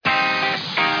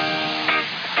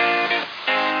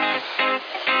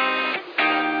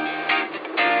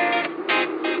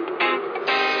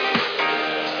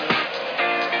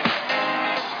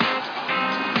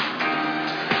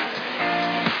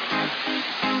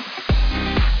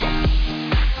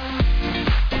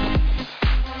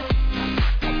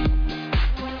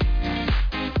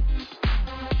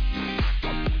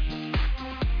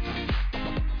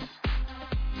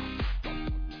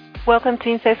Welcome to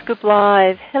Inside Scoop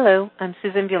Live. Hello, I'm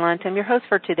Susan Violante. I'm your host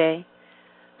for today.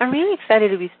 I'm really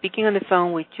excited to be speaking on the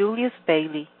phone with Julius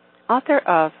Bailey, author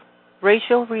of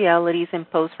Racial Realities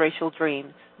and Post-Racial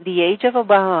Dreams, The Age of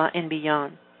Obama and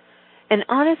Beyond. An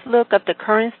honest look at the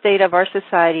current state of our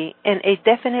society and a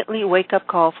definitely wake-up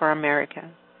call for America.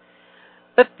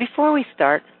 But before we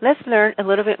start, let's learn a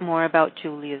little bit more about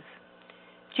Julius.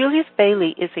 Julius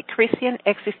Bailey is a Christian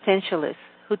existentialist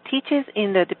who teaches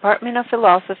in the Department of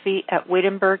Philosophy at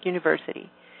Wittenberg University.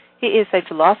 He is a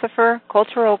philosopher,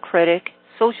 cultural critic,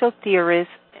 social theorist,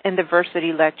 and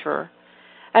diversity lecturer.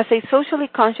 As a socially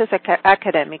conscious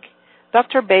academic,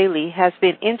 Dr. Bailey has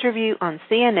been interviewed on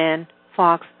CNN,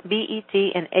 Fox, BET,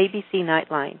 and ABC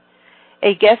Nightline.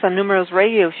 A guest on numerous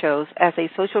radio shows as a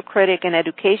social critic and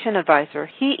education advisor,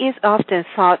 he is often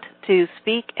sought to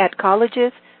speak at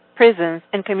colleges, prisons,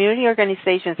 and community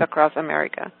organizations across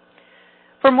America.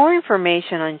 For more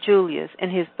information on Julius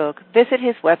and his book, visit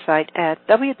his website at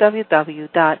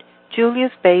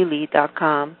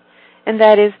www.juliusbailey.com, and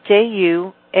that is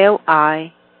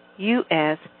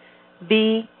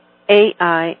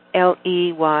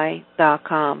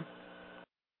JuliusBailey.com.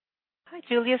 Hi,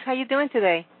 Julius. How are you doing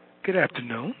today? Good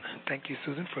afternoon. Thank you,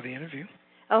 Susan, for the interview.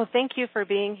 Oh, thank you for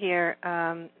being here.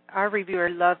 Our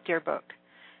reviewer loved your book.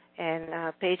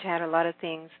 And Paige had a lot of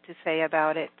things to say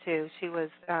about it, too. She was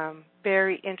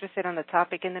very interested on the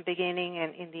topic in the beginning,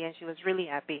 and in the end she was really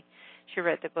happy she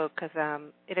read the book because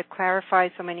it had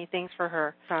clarified so many things for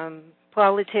her, from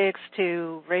politics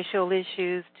to racial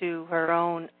issues to her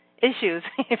own issues,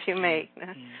 if you may.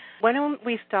 Mm-hmm. Why don't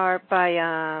we start by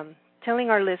telling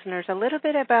our listeners a little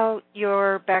bit about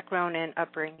your background and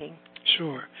upbringing?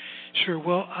 Sure.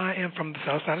 Well, I am from the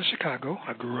south side of Chicago.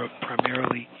 I grew up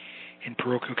primarily in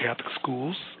parochial Catholic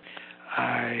schools.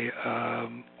 I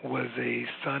was a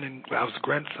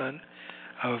grandson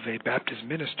of a Baptist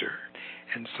minister,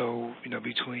 and so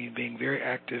between being very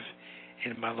active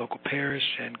in my local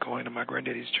parish and going to my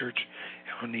granddaddy's church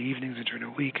on the evenings and during the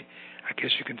week, I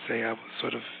guess you can say I was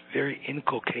sort of very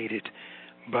inculcated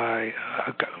by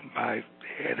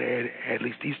at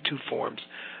least these two forms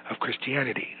of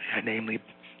Christianity, namely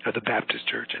the Baptist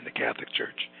Church and the Catholic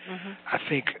Church. Mm-hmm. I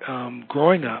think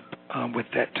growing up with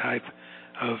that type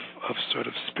of sort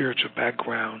of spiritual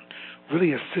background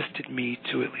really assisted me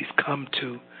to at least come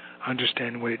to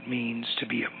understand what it means to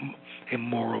be a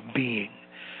moral being.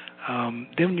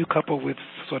 Then you couple with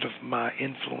sort of my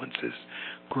influences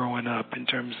growing up in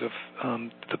terms of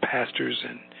the pastors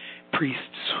and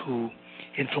priests who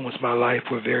influenced my life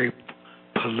were very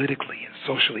politically and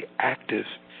socially active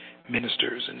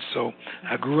ministers, and so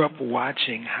I grew up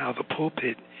watching how the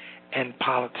pulpit and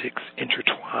politics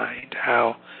intertwined,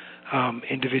 how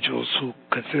individuals who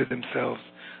considered themselves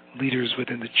leaders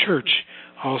within the church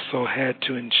also had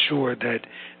to ensure that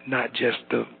not just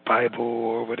the Bible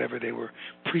or whatever they were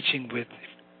preaching with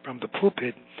from the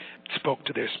pulpit spoke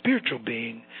to their spiritual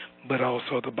being, but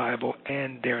also the Bible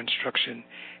and their instruction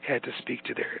had to speak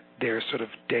to their sort of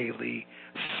daily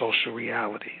social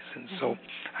realities. And so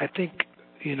I think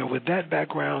with that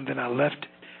background, then I left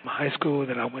high school,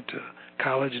 then I went to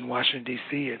college in Washington,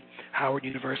 D.C. at Howard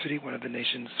University, one of the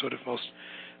nation's sort of most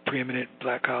preeminent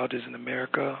black colleges in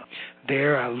America.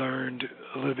 There I learned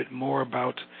a little bit more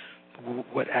about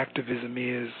what activism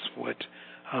is, what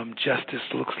justice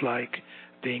looks like,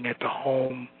 being at the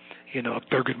home, of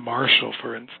Thurgood Marshall,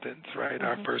 for instance, right,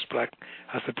 our first black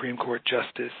Supreme Court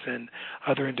justice, and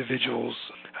other individuals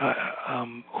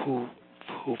who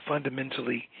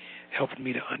fundamentally helped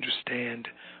me to understand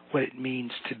what it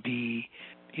means to be,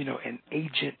 an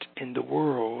agent in the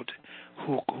world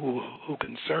who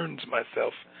concerns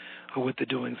myself with the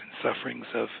doings and sufferings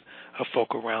of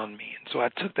folk around me. And so I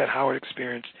took that Howard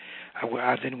experience.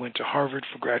 I then went to Harvard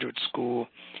for graduate school.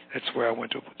 That's where I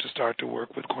went to start to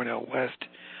work with Cornel West.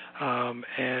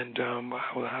 And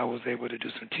I was able to do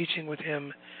some teaching with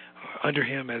him, under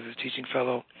him as a teaching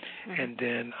fellow. Mm-hmm. And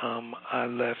then I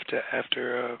left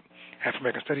after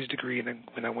Afro-American Studies degree, and then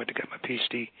when I went to get my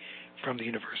PhD from the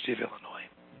University of Illinois.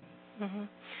 Mm-hmm.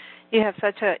 You have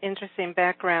such an interesting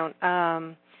background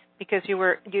because you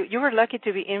were lucky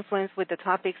to be influenced with the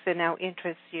topics that now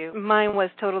interest you. Mine was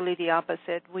totally the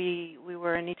opposite. We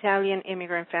were an Italian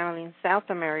immigrant family in South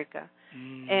America.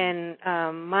 And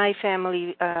my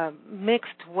family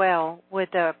mixed well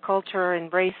with the culture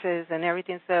and races and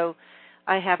everything, so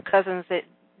I have cousins that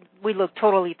we look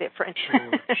totally different.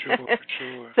 Sure.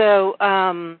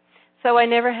 So I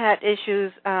never had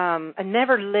issues. I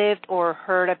never lived or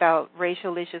heard about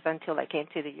racial issues until I came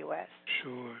to the U.S.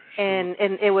 Sure. And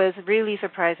it was really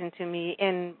surprising to me.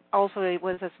 And also it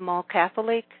was a small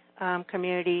Catholic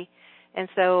community, and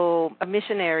so a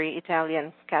missionary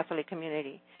Italian Catholic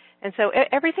community. And so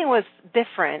everything was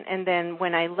different. And then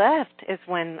when I left is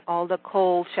when all the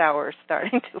cold showers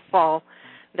started to fall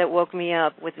that woke me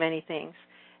up with many things.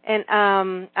 And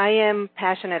I am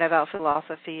passionate about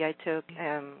philosophy. I took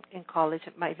in college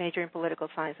my major in political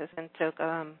sciences and took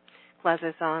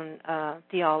classes on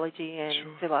theology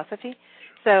and philosophy.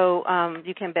 So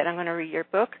you can bet I'm going to read your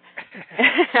book.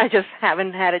 I just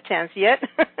haven't had a chance yet.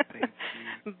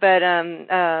 But I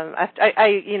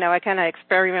kind of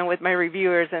experiment with my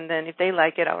reviewers, and then if they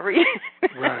like it, I'll read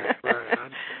it. Right. I understand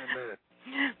that.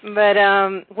 But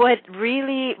what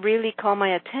really, really caught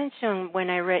my attention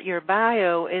when I read your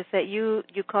bio is that you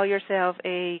call yourself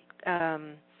a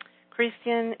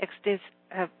Christian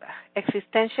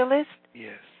existentialist.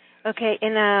 Yes. Okay,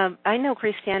 and I know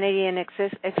Christianity and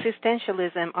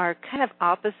existentialism are kind of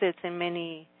opposites in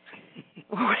many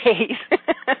ways.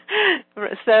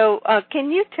 So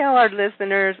can you tell our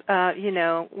listeners,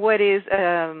 what is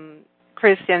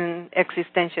Christian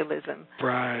existentialism?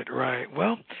 Right.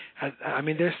 Well, I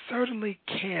mean, there certainly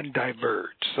can diverge.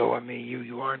 So, I mean,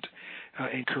 you aren't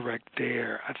incorrect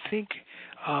there. I think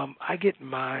I get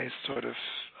my sort of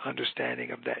understanding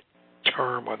of that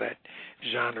term or that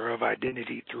genre of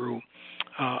identity through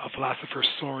a philosopher,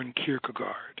 Soren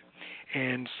Kierkegaard.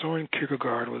 And Soren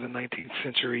Kierkegaard was a 19th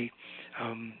century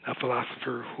a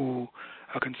philosopher who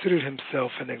considered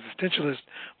himself an existentialist,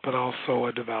 but also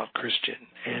a devout Christian.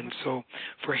 And so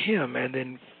for him, and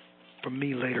then for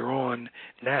me later on,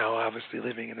 now obviously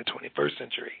living in the 21st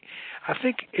century, I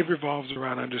think it revolves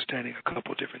around understanding a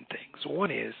couple different things. One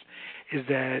is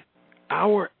that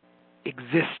our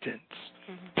existence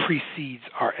precedes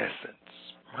our essence.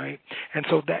 Right, and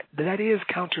so that is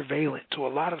countervalent to a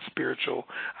lot of spiritual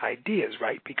ideas,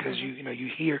 right? Because you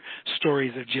hear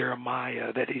stories of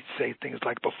Jeremiah that he'd say things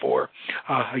like, "Before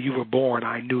you were born,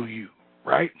 I knew you."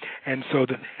 Right, and so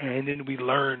then we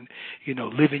learn,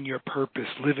 live in your purpose,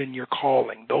 live in your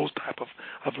calling, those type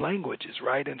of languages,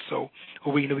 right? And so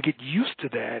we get used to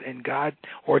that, and God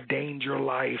ordained your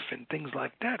life and things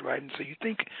like that, right? And so you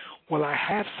think, well, I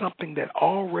have something that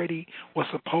already was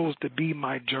supposed to be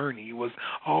my journey, was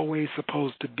always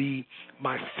supposed to be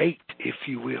my fate, if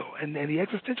you will. And the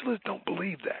existentialists don't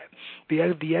believe that. The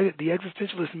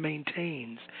existentialist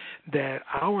maintains that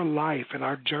our life and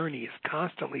our journey is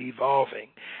constantly evolving,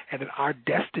 and that our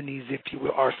destinies, if you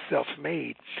will, are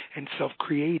self-made and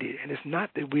self-created. And it's not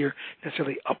that we're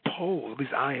necessarily opposed, at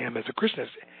least I am as a Christian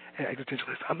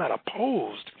existentialist, I'm not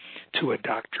opposed to a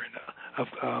doctrine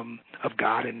of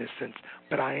God in this sense,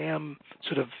 but I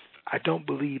don't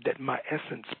believe that my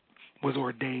essence was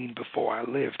ordained before I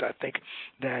lived. I think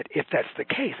that if that's the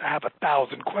case, I have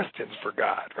 1,000 questions for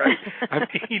God, right? I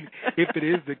mean, if it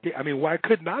is the case, why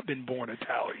couldn't I have been born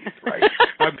Italian, right?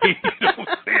 You know what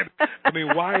I'm saying?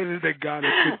 Why is it that God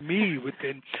has put me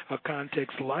within a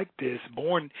context like this,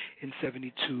 born in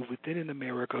 72, within in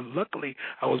America? Luckily,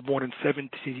 I was born in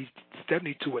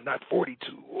 72 and not 42.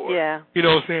 Yeah. You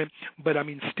know what I'm saying? But,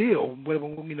 still,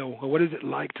 what is it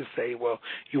like to say, well,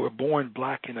 you were born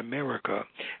black in America,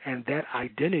 and that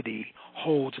identity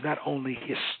holds not only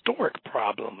historic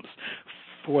problems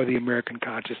for the American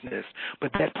consciousness,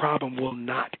 but that problem will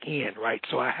not end, right?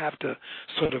 So I have to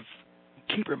sort of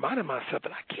keep reminding myself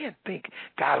that I can't think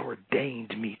God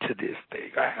ordained me to this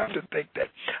thing. I have to think that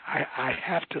I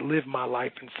have to live my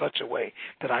life in such a way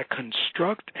that I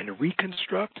construct and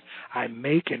reconstruct, I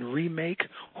make and remake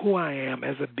who I am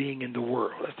as a being in the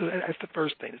world. That's the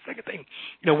first thing. The second thing,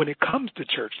 when it comes to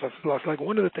church, like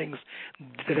one of the things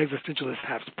that existentialists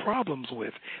have problems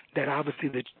with that obviously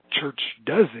the church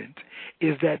doesn't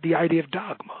is that the idea of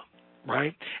dogma.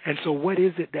 Right? And so what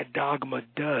is it that dogma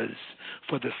does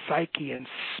for the psyche and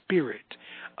spirit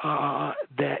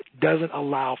that doesn't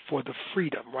allow for the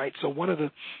freedom, right? So one of the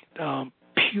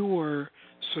pure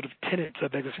sort of tenets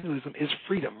of existentialism is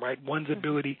freedom, right? One's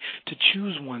ability to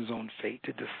choose one's own fate,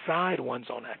 to decide one's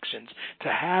own actions, to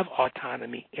have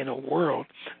autonomy in a world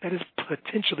that is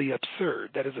potentially absurd.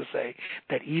 That is to say,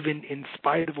 that even in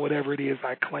spite of whatever it is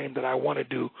I claim that I want to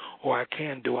do or I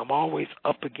can do, I'm always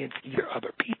up against either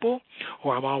other people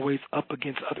or I'm always up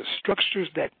against other structures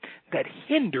that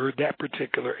hinder that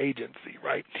particular agency,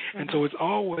 right? And so it's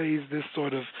always this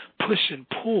sort of push and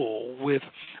pull with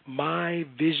my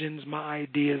visions, my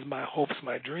ideas, my hopes,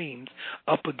 my dreams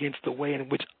up against the way in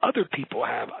which other people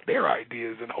have their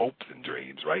ideas and hopes and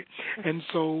dreams, right? And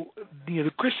so,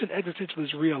 the Christian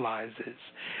existentialist realizes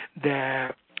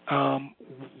that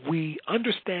we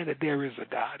understand that there is a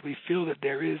God. We feel that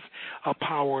there is a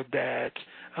power that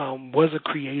was a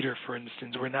creator, for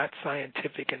instance. We're not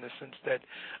scientific in the sense that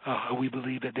we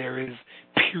believe that there is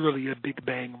purely a Big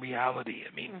Bang reality.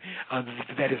 I mean,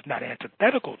 that is not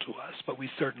antithetical to us, but we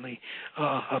certainly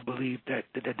believe that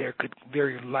there could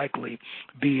very likely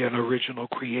be an original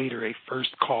creator, a first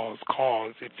cause,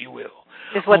 if you will.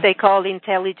 Is what they call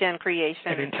intelligent creation.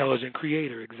 An intelligent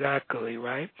creator, exactly,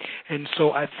 right? And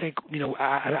so I think,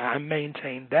 I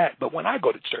maintain that. But when I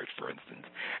go to church, for instance,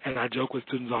 and I joke with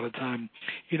students all the time,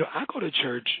 I go to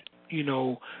church,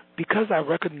 because I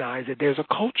recognize that there's a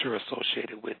culture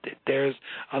associated with it. There's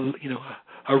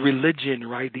a religion,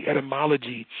 right? The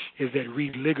etymology is that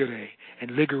religere,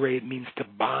 and ligere means to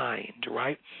bind,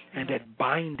 right? And that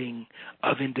binding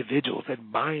of individuals,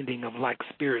 that binding of like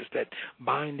spirits, that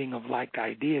binding of like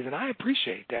ideas, and I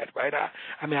appreciate that, right?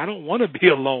 I mean, I don't want to be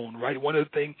alone, right? One of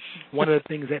the things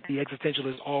that the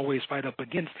existentialists always fight up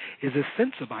against is a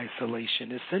sense of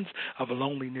isolation, a sense of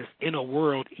loneliness in a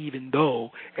world, even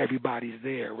though everybody's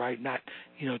there, right? Not,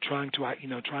 trying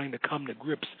to come to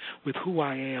grips with who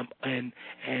I am and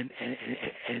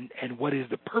what is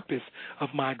the purpose of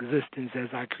my existence as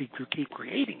I keep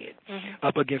creating it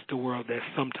up against the world that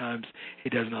sometimes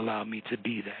it doesn't allow me to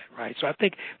be that, right? So I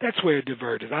think that's where it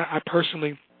diverges. I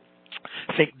personally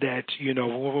think that,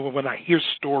 when I hear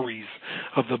stories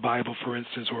of the Bible, for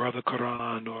instance, or of the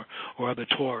Quran or of the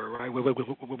Torah, right,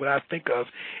 what I think of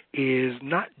is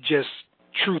not just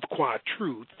truth qua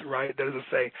truth, right? That is to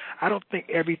say, I don't think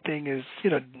everything is,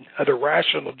 the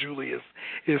rational Julius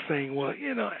is saying, well,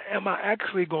 am I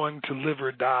actually going to live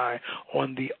or die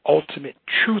on the ultimate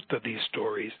truth of these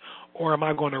stories, or am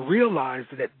I going to realize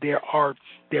that there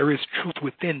is truth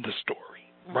within the story?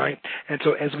 Right? And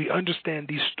so as we understand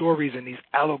these stories and these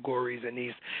allegories and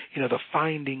these, the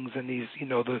findings and these,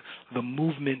 the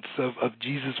movements of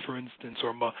Jesus, for instance,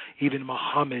 or even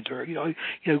Muhammad, or, we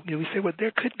say, well,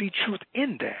 there could be truth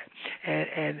in that,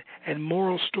 and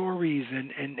moral stories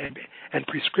and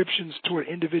prescriptions toward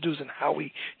individuals and how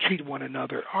we treat one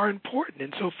another are important.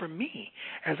 And so for me,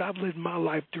 as I've lived my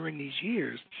life during these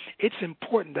years, it's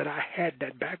important that I had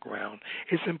that background.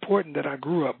 It's important that I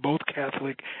grew up both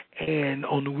Catholic and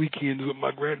on the weekends with my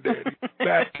granddaddy,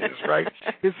 Baptist, right?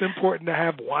 It's important to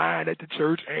have wine at the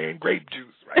church and grape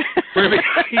juice, right?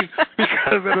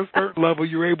 Because at a certain level,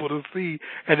 you're able to see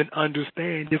and then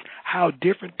understand just how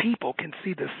different people can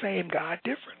see the same God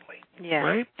differently. Yeah.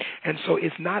 Right? And so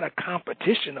it's not a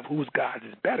competition of whose God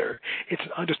is better. It's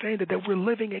an understanding that we're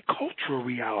living a cultural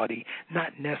reality,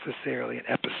 not necessarily an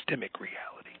epistemic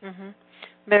reality.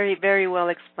 Very, very well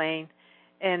explained.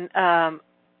 And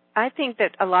I think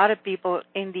that a lot of people,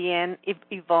 in the end,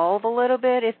 evolve a little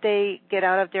bit if they get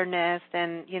out of their nest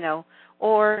and,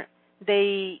 or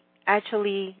they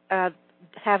actually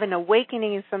have an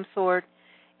awakening in some sort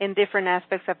in different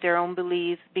aspects of their own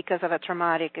beliefs because of a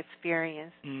traumatic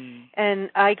experience. And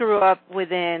I grew up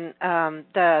within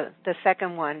the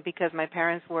second one because my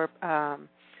parents were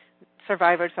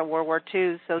survivors of World War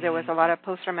II, so there was a lot of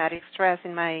post-traumatic stress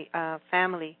in my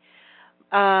family.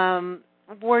 Did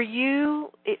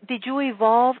you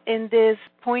evolve in this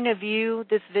point of view,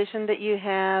 this vision that you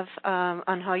have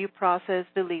on how you process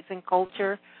beliefs and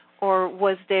culture, or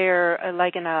was there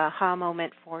like an aha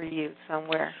moment for you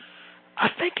somewhere? I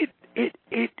think it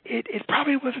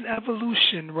probably was an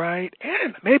evolution, right?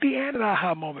 And maybe an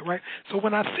aha moment, right? So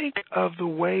when I think of the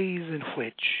ways in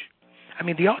which,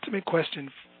 the ultimate question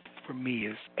for me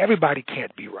is everybody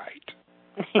can't be right,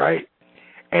 right?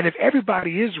 And if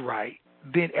everybody is right,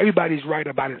 then everybody's right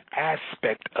about an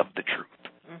aspect of the truth,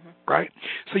 right?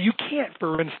 So you can't,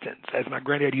 for instance, as my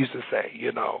granddad used to say,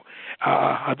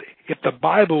 if the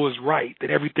Bible is right, then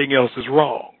everything else is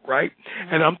wrong, right?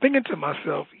 And I'm thinking to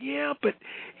myself, yeah, but,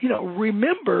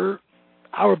 remember,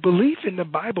 our belief in the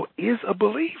Bible is a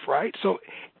belief, right? So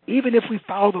even if we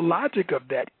follow the logic of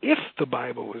that, if the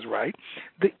Bible is right,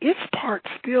 the if part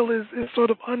still is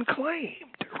sort of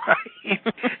unclaimed, right?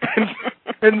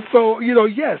 And so,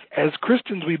 yes, as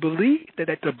Christians, we believe that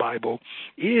the Bible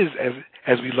is,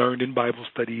 as we learned in Bible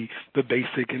study, the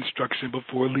basic instruction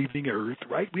before leaving earth,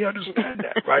 right? We understand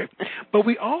that, right? But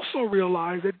we also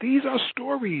realize that these are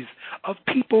stories of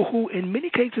people who, in many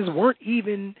cases, weren't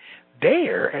even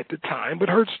there at the time, but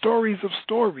heard stories of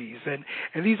stories. And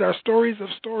these are stories of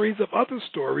other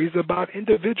stories about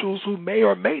individuals who may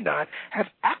or may not have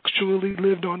actually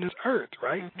lived on this earth,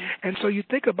 right? And so you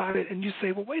think about it and you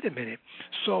say, well, wait a minute.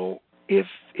 So if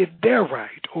they're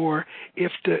right, or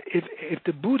if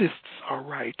the Buddhists are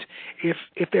right,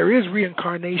 if there is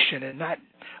reincarnation and not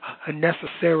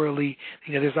necessarily,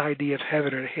 this idea of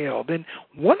heaven or hell, then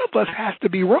one of us has to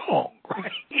be wrong,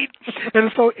 right?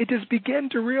 And so it just began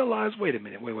to realize, wait a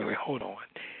minute, wait, hold on.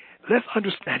 let's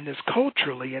understand this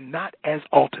culturally and not as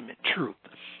ultimate truth.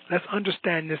 Let's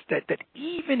understand this, that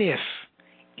even if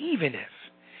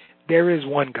there is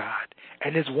one God,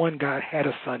 and this one God had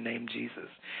a son named Jesus,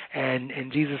 and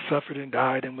Jesus suffered and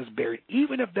died and was buried,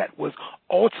 even if that was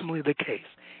ultimately the case,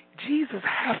 Jesus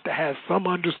has to have some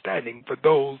understanding for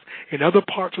those in other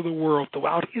parts of the world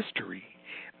throughout history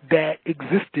that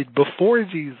existed before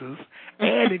Jesus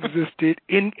and existed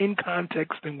in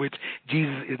context in which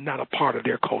Jesus is not a part of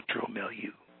their cultural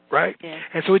milieu, right? Yeah.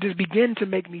 And so it just began to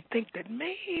make me think that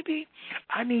maybe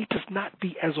I need to not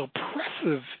be as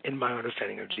oppressive in my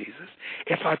understanding of Jesus.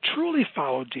 If I truly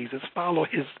follow Jesus, follow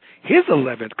his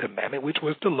 11th commandment, which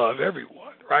was to love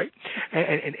everyone, right?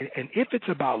 And if it's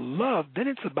about love, then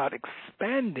it's about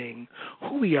expanding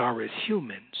who we are as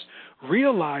humans,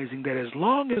 realizing that as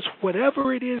long as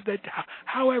however it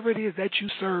is that you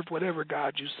serve, whatever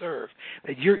God you serve,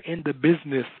 that you're in the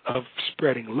business of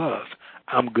spreading love,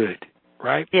 I'm good.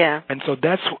 Right? Yeah. And so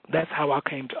that's how I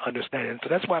came to understand it. And so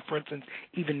that's why, for instance,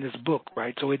 even this book,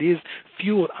 right? So it is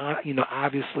fueled,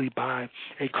 obviously by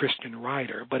a Christian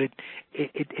writer, but it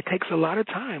takes a lot of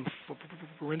time.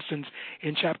 For instance,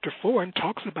 in chapter 4, it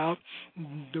talks about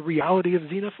the reality of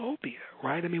xenophobia,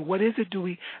 right? I mean, what is it do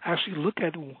we actually look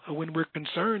at when we're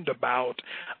concerned about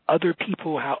other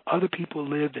people, how other people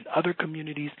lived in other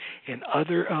communities, in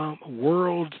other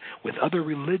worlds, with other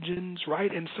religions,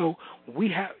 right? And so we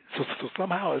have, so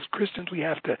somehow as Christians we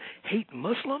have to hate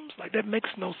Muslims? Like, that makes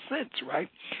no sense, right?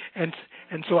 And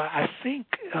so I think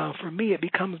for me it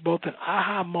becomes both an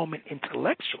aha moment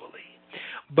intellectually,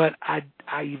 but I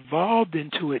evolved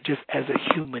into it just as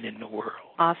a human in the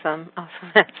world. Awesome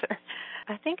answer.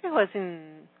 I think it was in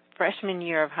freshman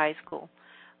year of high school.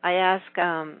 I asked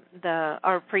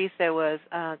our priest that was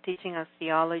teaching us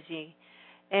theology,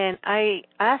 and I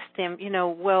asked him,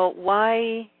 well,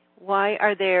 why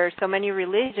are there so many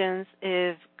religions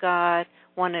if God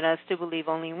wanted us to believe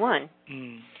only one?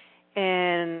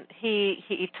 And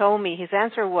he told me, his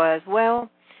answer was, well,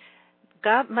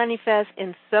 God manifests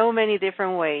in so many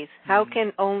different ways. How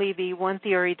can only be one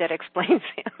theory that explains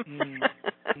him?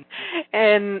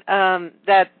 And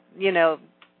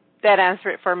that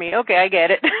answered it for me. Okay, I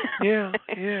get it. Yeah.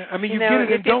 I mean, you get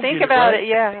it and don't get it, if you think about right? it,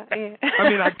 yeah. I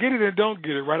mean, I get it and don't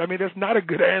get it, right? I mean, that's not a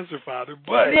good answer, Father,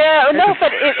 but... Yeah, no,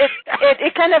 but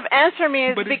it kind of answered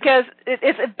me because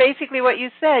it's basically what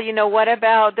you said. What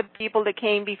about the people that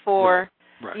came before,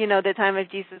 right. The time of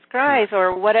Jesus Christ?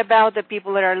 Or what about the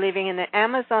people that are living in the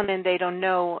Amazon and they don't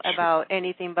know about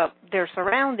anything but their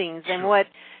surroundings? And what...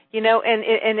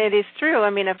 and it is true. I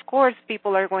mean, of course,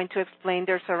 people are going to explain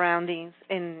their surroundings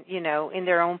in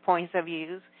their own points of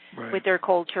view, right, with their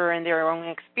culture and their own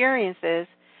experiences,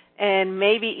 and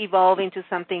maybe evolve into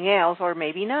something else, or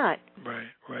maybe not. Right.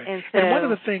 And one of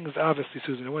the things, obviously,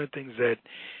 Susan, one of the things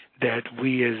that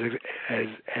we as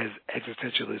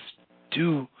existentialists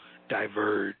do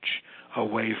diverge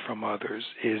away from others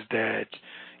is that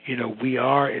we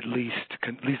are at least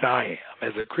I am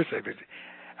as a Christian.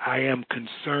 I am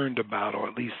concerned about, or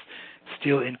at least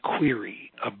still in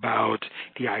query about,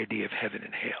 the idea of heaven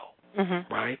and hell,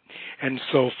 right? And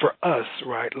so for us,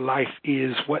 right, life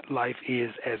is what life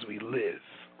is as we live,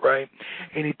 right?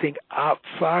 Anything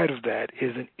outside of that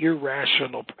is an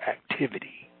irrational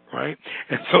activity, right?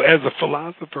 And so as a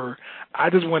philosopher, I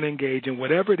just want to engage in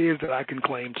whatever it is that I can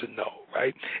claim to know,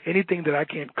 right? Anything that I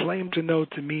can't claim to know,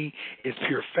 to me, is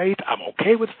pure faith. I'm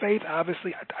okay with faith,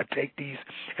 obviously. I take these,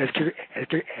 as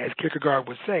Kierkegaard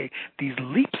would say, these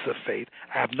leaps of faith.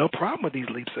 I have no problem with these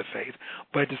leaps of faith.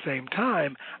 But at the same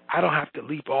time, I don't have to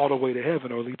leap all the way to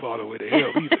heaven or leap all the way to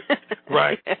hell either,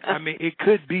 right? Yeah. I mean, it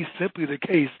could be simply the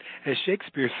case, as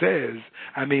Shakespeare says,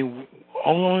 I mean,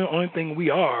 only thing we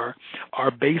are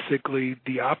basically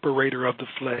the operator of the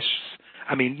flesh,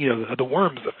 the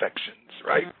worm's affections,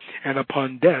 right? And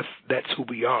upon death, that's who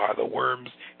we are. The worms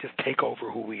just take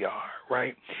over who we are,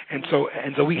 right? And so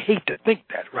we hate to think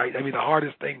that, right? I mean, the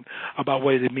hardest thing about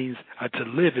what it means to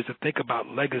live is to think about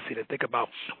legacy, to think about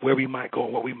where we might go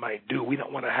and what we might do. We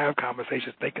don't want to have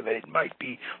conversations thinking that it might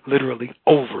be literally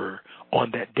over on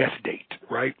that death date,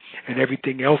 right? And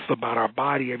everything else about our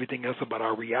body, everything else about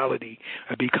our reality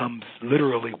becomes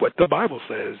literally what the Bible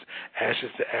says, ashes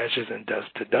to ashes and dust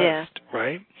to dust,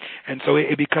 right? And so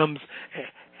it becomes...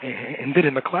 And then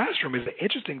in the classroom is an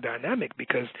interesting dynamic,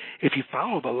 because if you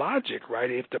follow the logic,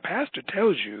 right, if the pastor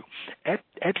tells you at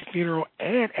funeral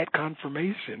and at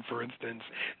confirmation, for instance,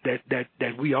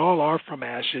 that we all are from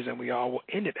ashes and we all will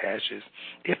end at ashes,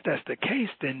 if that's the case,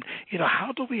 then,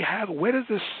 where does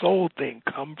this soul thing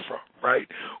come from, right?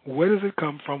 Where does it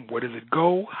come from? Where does it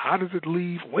go? How does it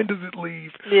leave? When does it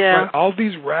leave? Yeah. Right? All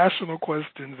these rational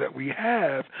questions that we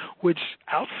have, which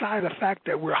outside the fact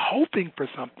that we're hoping for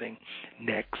something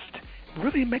next,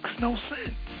 really makes no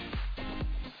sense.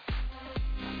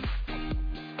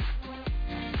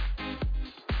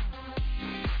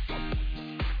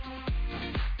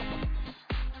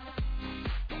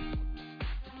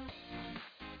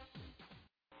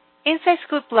 Inside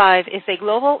Scoop Live is a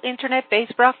global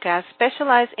internet-based broadcast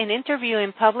specialized in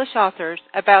interviewing published authors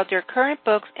about their current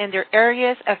books and their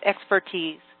areas of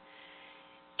expertise.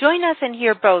 Join us and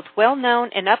hear both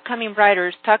well-known and upcoming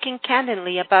writers talking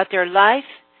candidly about their life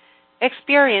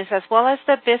experience as well as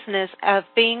the business of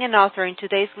being an author in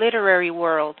today's literary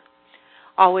world.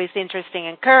 Always interesting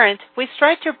and current, we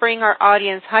strive to bring our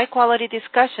audience high-quality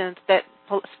discussions that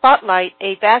spotlight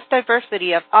a vast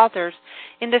diversity of authors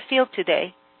in the field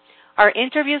today. Our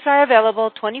interviews are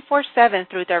available 24/7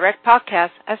 through direct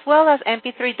podcasts as well as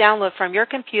MP3 download from your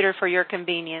computer for your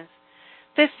convenience.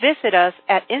 Please visit us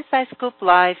at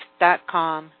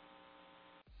InsideScoopLive.com.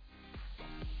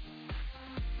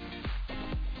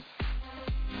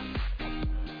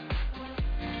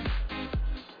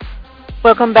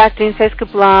 Welcome back to Inside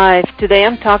Scoop Live. Today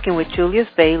I'm talking with Julius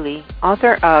Bailey,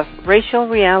 author of Racial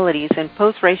Realities and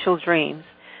Post-Racial Dreams,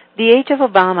 The Age of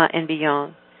Obama and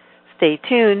Beyond. Stay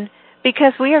tuned,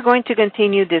 because we are going to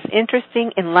continue this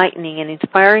interesting, enlightening, and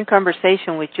inspiring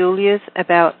conversation with Julius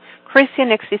about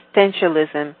Christian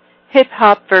existentialism,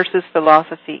 hip-hop versus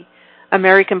philosophy,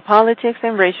 American politics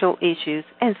and racial issues,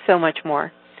 and so much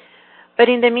more. But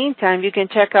in the meantime, you can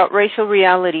check out Racial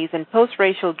Realities and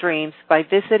Post-Racial Dreams by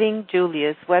visiting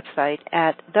Julius' website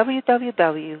at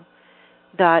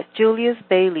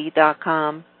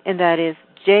www.juliusbailey.com, and that is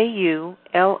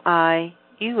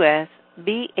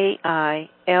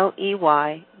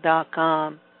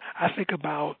JuliusBailey.com. I think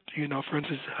about, for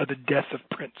instance, the death of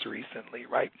Prince recently,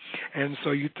 right? And so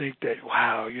you think that,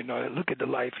 wow, look at the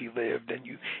life he lived, and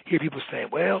you hear people saying,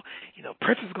 well,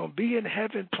 Prince is going to be in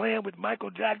heaven playing with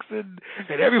Michael Jackson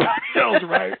and everybody else,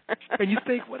 right? And you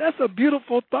think, well, that's a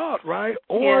beautiful thought, right?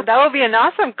 Or yeah, that would be an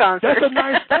awesome concert. That's a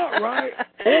nice thought, right?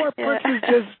 Or Prince is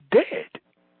just dead,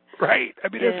 right? I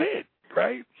mean, that's it,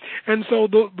 right? And so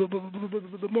the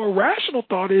more rational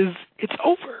thought is it's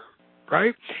over.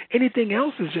 Right? Anything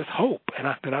else is just hope. And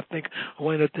I think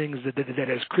one of the things that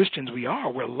as Christians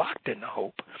we're locked into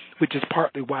hope, which is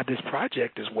partly why this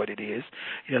project is what it is.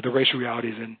 The Racial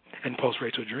Realities and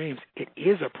Post-Racial Dreams, it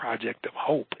is a project of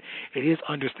hope. It is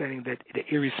understanding that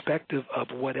irrespective of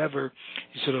whatever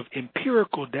sort of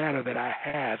empirical data that I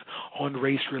have on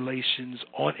race relations,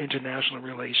 on international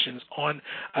relations, on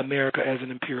America as an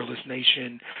imperialist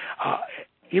nation,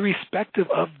 irrespective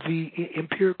of the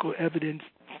empirical evidence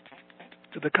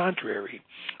to the contrary,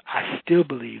 I still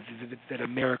believe that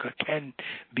America can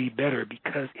be better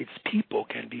because its people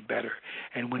can be better.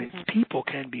 And when its people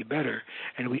can be better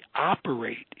and we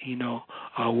operate,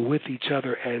 with each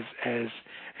other as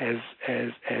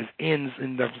ends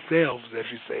in themselves,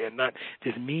 as you say, and not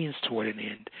just means toward an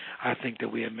end, I think that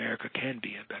America can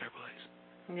be a better place.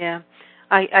 Yeah,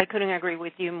 I couldn't agree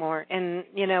with you more. And,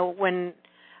 when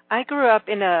I grew up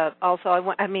I'm a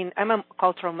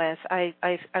cultural mess. I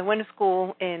went to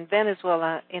school in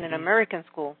Venezuela in an American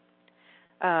school,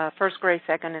 first grade,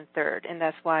 second, and third, and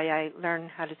that's why I learned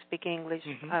how to speak English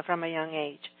from a young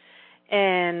age.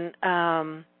 And,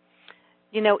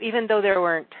 even though there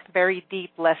weren't very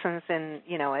deep lessons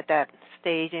at that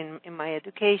stage in my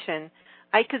education,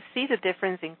 I could see the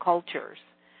difference in cultures.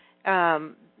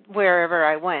 Wherever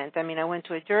I went. I went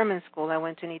to a German school, I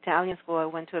went to an Italian school, I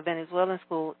went to a Venezuelan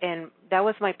school, and that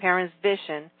was my parents'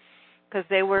 vision, because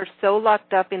they were so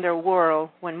locked up in their world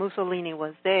when Mussolini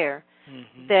was there,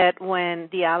 that when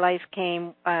the Allies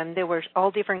came, there were all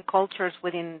different cultures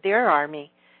within their army,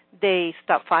 they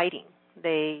stopped fighting.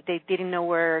 They didn't know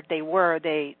where they were.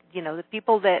 The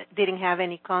people that didn't have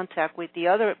any contact with the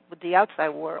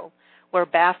outside world were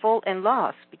baffled and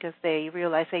lost because they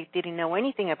realized they didn't know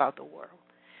anything about the world.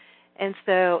 And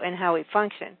how it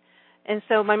functioned. And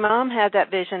so my mom had that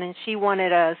vision, and she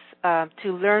wanted us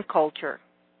to learn culture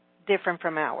different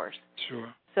from ours.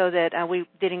 Sure. So that we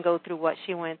didn't go through what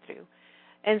she went through.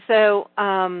 And so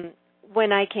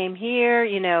when I came here,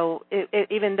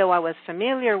 even though I was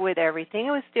familiar with everything,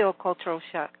 it was still a cultural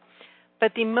shock.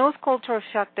 But the most cultural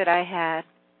shock that I had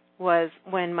was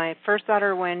when my first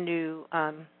daughter went to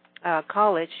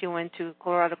college. She went to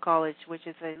Colorado College, which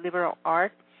is a liberal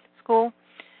art school.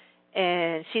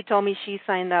 And she told me she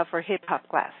signed up for hip-hop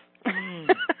class.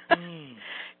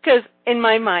 Because in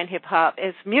my mind, hip-hop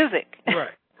is music.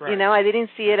 Right. I didn't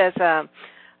see it as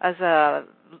a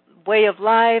way of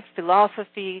life,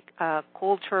 philosophy,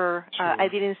 culture. Sure. I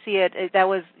didn't see it. That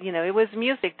was, it was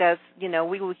music. That's,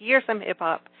 we would hear some hip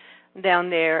hop down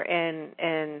there, and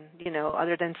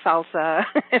other than salsa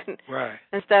right.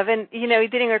 and stuff. And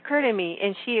it didn't occur to me.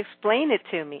 And she explained it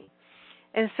to me,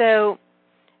 and so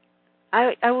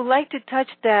I would like to touch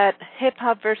that hip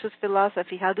hop versus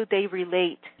philosophy. How do they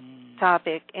relate?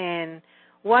 Topic, and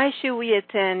why should we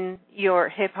attend your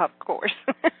hip hop course?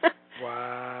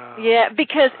 Wow. Yeah,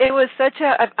 because it was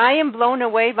I am blown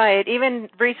away by it. Even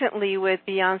recently with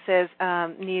Beyonce's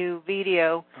new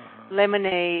video,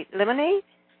 Lemonade. Lemonade?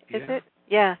 Is it?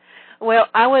 Yeah. Well,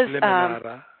 I was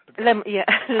Limonada.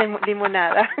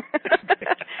 Limonada.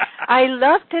 I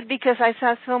loved it because I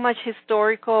saw so much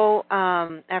historical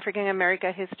African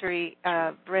American history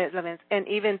relevance, and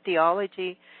even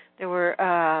theology. There were,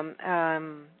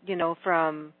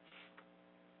 from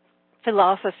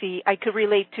philosophy. I could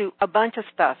relate to a bunch of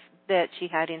stuff that she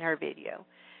had in her video,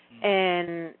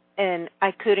 and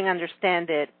I couldn't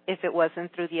understand it if it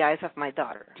wasn't through the eyes of my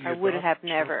daughter. I would have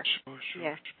never.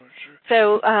 Sure.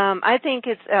 So I think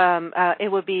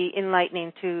it would be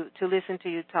enlightening to listen to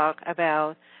you talk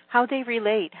about how they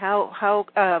relate. How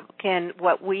can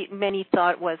what many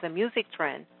thought was a music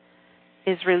trend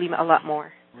is really a lot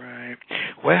more. Right.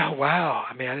 Well, wow.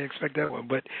 I didn't expect that one,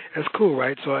 but that's cool,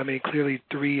 right? So, clearly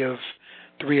three of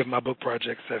my book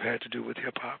projects have had to do with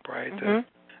hip hop, right? Mm-hmm.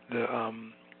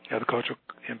 The cultural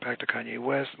impact of Kanye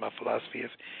West, my philosophy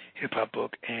of hip hop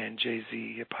book, and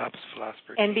Jay-Z, hip hop's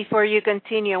philosopher. And before you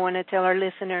continue, I want to tell our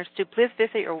listeners to please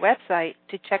visit your website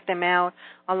to check them out,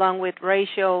 along with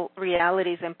Racial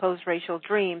Realities and Post-Racial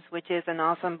Dreams, which is an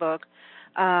awesome book.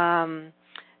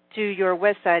 To your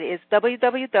website is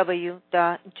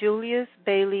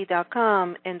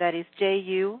www.juliusbailey.com, and that is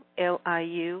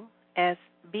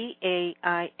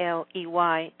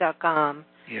JuliusBailey.com.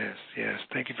 Yes.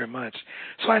 Thank you very much.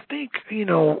 So I think,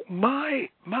 my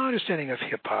understanding of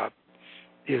hip hop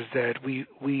is that we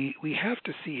have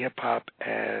to see hip hop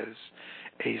as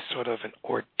a sort of an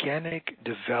organic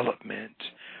development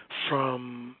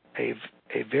from a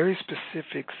very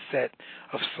specific set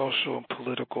of social and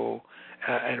political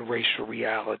and racial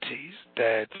realities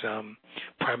that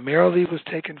primarily was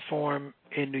taken form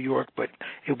in New York, but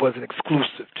it wasn't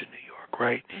exclusive to New York,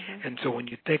 right? Mm-hmm. And so when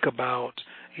you think about,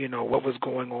 what was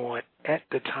going on at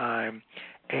the time,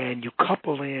 and you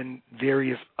couple in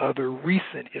various other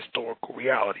recent historical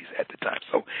realities at the time.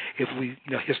 So if we,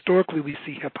 historically we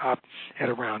see hip-hop at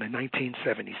around in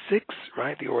 1976,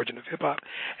 right, the origin of hip-hop.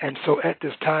 And so at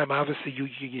this time, obviously,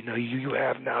 you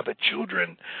have now the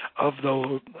children of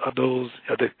the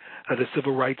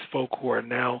civil rights folk who are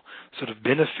now sort of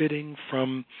benefiting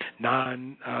from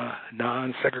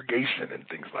non-segregation and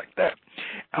things like that.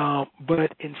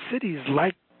 But in cities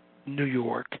like New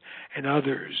York and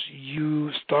others,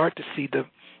 you start to see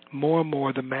more and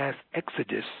more the mass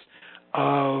exodus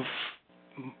of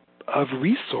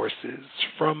resources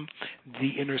from the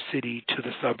inner city to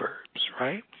the suburbs,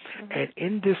 right? Mm-hmm. And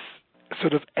in this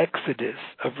sort of exodus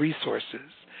of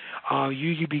resources,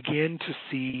 you begin to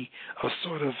see a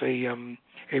sort of a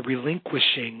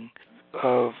relinquishing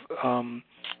of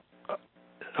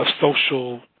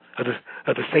social. Of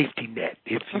the safety net,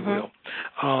 if you will.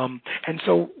 And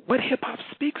so what hip-hop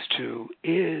speaks to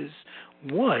is,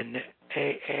 one,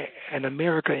 an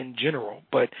America in general,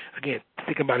 but again,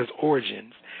 thinking about its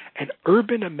origins, an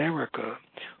urban America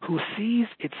who sees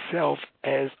itself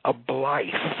as a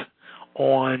Blythe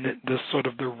on the sort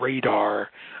of the radar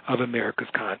of America's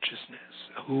consciousness,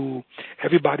 who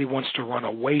everybody wants to run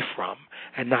away from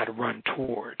and not run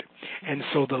toward. And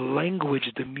so the language,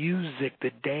 the music,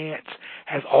 the dance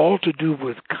has all to do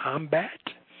with combat,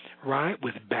 right,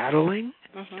 with battling,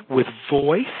 with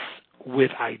voice,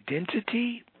 with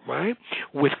identity, right,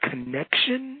 with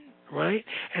connection, right?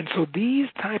 And so these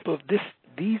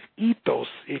ethos,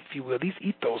 if you will, these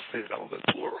ethos is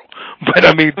plural, but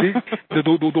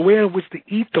the way in which the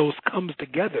ethos comes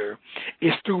together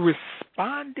is through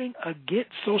responding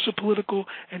against social, political,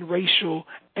 and racial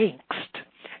angst,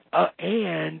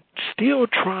 and still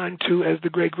trying to, as the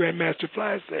great Grandmaster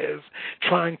Fly says,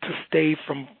 trying to stay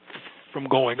from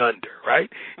going under, right?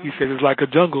 He said, it's like a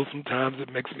jungle. Sometimes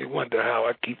it makes me wonder how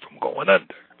I keep from going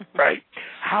under, right?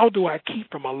 How do I keep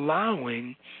from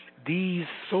allowing these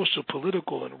social,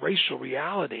 political, and racial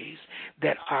realities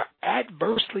that are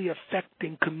adversely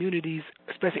affecting communities,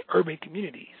 especially urban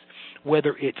communities,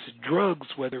 whether it's drugs,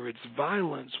 whether it's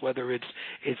violence, whether it's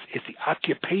the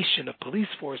occupation of police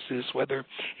forces, whether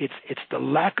it's the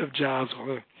lack of jobs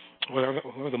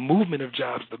or the movement of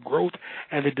jobs, the growth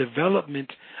and the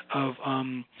development of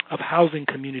housing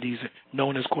communities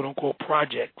known as quote unquote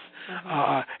projects,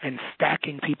 and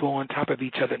stacking people on top of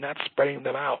each other, not spreading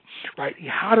them out, right?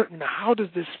 How does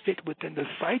this fit within the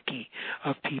psyche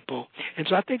of people? And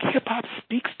so I think hip hop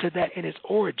speaks to that in its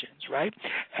origins, right?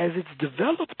 As it's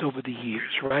developed over the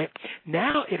years, right?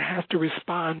 Now it has to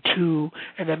respond to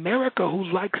an America who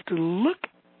likes to look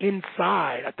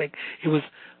inside. I think it was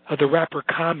the rapper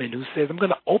Common who says, I'm going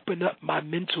to open up my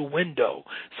mental window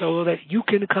so that you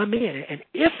can come in. And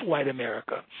if, white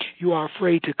America, you are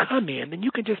afraid to come in, then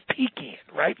you can just peek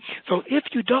in, right? So if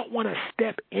you don't want to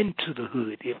step into the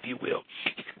hood, if you will,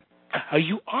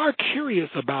 you are curious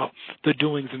about the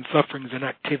doings and sufferings and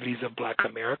activities of Black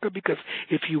America, because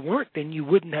if you weren't, then you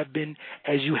wouldn't have been,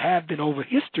 as you have been over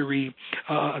history,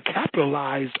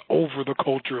 capitalized over the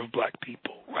culture of Black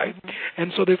people, right?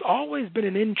 And so there's always been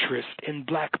an interest in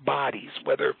Black bodies,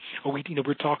 whether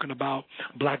we're talking about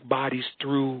Black bodies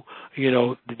through,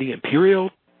 the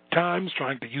imperial times,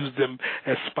 trying to use them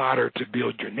as fodder to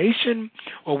build your nation,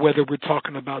 or whether we're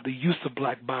talking about the use of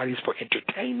Black bodies for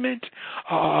entertainment,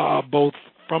 both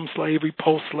from slavery,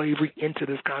 post-slavery, into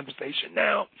this conversation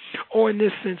now, or in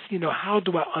this sense, how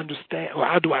do I understand, or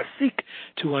how do I seek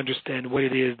to understand what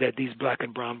it is that these Black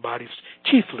and brown bodies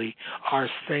chiefly are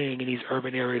saying in these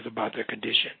urban areas about their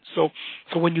condition? So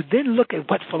when you then look at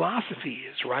what philosophy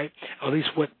is, right, or at least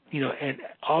what, and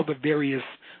all the various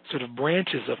sort of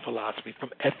branches of philosophy, from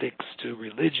ethics to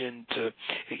religion to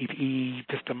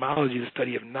epistemology, the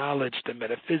study of knowledge, to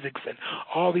metaphysics, and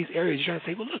all these areas, you're trying to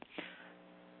say, well, look,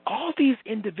 all these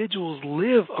individuals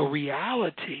live a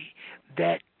reality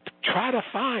that try to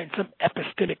find some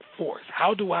epistemic force.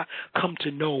 How do I come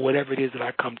to know whatever it is that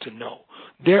I come to know?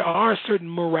 There are certain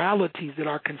moralities that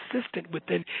are consistent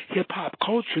within hip-hop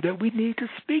culture that we need to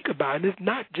speak about. And it's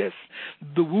not just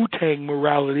the Wu-Tang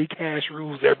morality, cash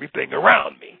rules everything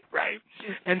around me, right?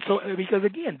 And so, because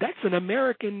again, that's an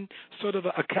American sort of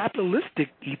a capitalistic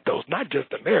ethos, not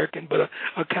just American, but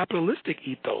a capitalistic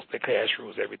ethos that cash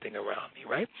rules everything around me,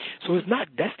 right? So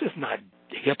that's just not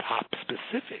hip-hop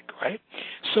specific, right?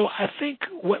 So I think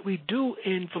what we do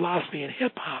in philosophy and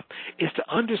hip-hop is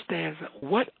to understand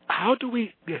how do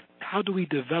we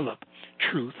develop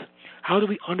truth? How do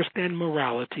we understand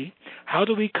morality? How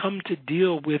do we come to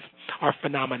deal with our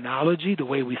phenomenology, the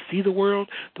way we see the world,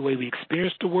 the way we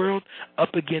experience the world,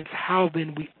 up against how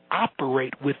then we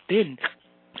operate within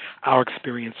our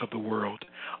experience of the world?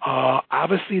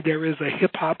 Obviously, there is a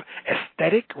hip-hop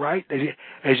aesthetic, right?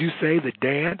 As you say, the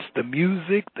dance, the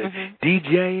music, the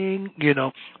DJing,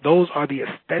 those are the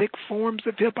aesthetic forms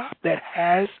of hip-hop that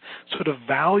has sort of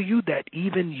value that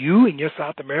even you in your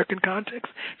South American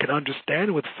context can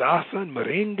understand with salsa and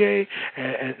merengue,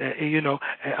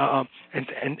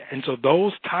 and so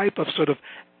those type of sort of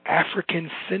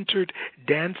African-centered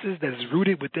dances that is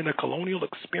rooted within a colonial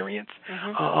experience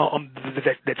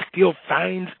that still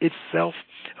finds itself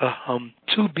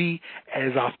to be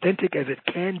as authentic as it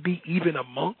can be, even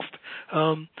amongst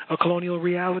a colonial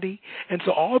reality. And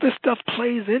so all this stuff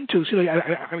plays into.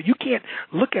 I mean, you can't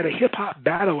look at a hip-hop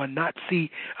battle and not see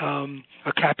a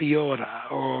capoeira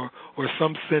or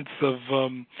some sense of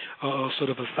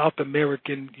sort of a South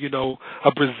American,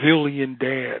 a Brazilian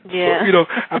dance. Yeah. Or,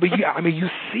 I mean, you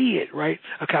see it, right?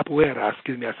 A capoeira,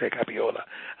 excuse me, I said capoeira.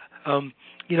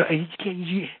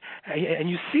 And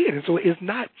you see it. And so it's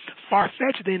not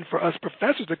far-fetched then for us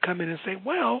professors to come in and say,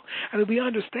 well, we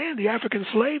understand the African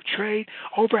slave trade,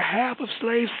 over half of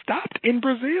slaves stopped in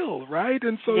Brazil, right?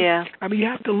 And so, you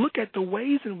have to look at the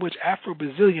ways in which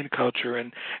Afro-Brazilian culture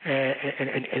and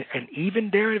even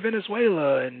there in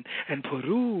Venezuela and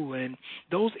Peru and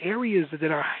those areas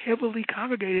that are heavily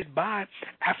congregated by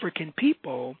African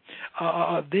people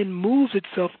then moves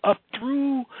itself up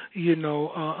through,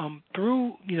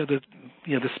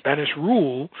 the Spanish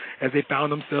rule, as they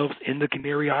found themselves in the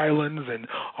Canary Islands and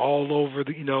all over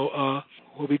the,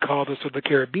 what we call the sort of the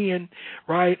Caribbean,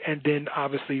 right? And then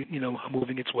obviously,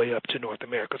 moving its way up to North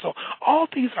America. So all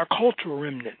these are cultural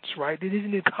remnants, right? They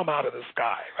didn't come out of the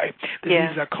sky, right?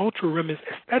 These are cultural remnants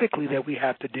aesthetically that we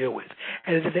have to deal with.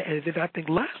 And then I think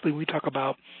lastly, we talk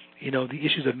about, the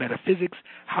issues of metaphysics.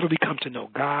 How do we come to know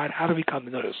God? How do we come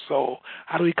to know the soul?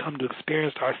 How do we come to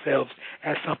experience ourselves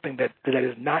as something that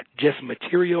is not just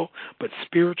material but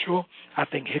spiritual? I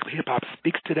think hip hop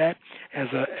speaks to that as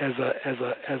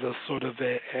a sort of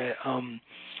a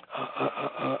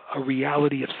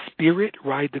reality of spirit,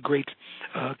 right? The great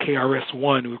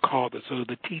KRS-One, who called the sort of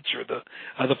the teacher,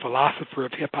 the philosopher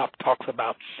of hip hop, talks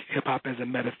about hip hop as a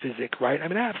metaphysic, right? I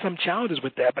mean, I have some challenges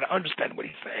with that, but I understand what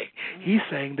he's saying. He's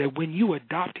saying that when you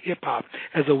adopt hip hop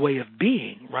as a way of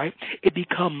being, right, it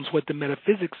becomes what the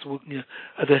metaphysics,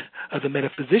 the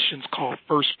metaphysicians call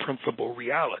first principle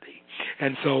reality.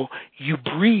 And so you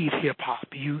breathe hip hop.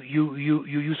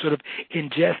 You sort of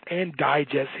ingest and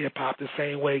digest hip hop the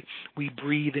same way we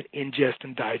breathe and ingest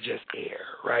and digest air,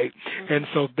 right? Mm-hmm. And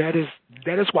so that is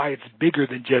why it's bigger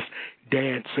than just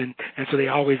dance. And so they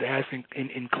always ask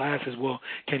in classes, well,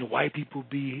 can white people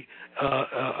do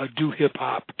hip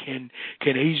hop? Can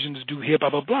Asians do hip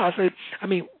hop? Blah blah. I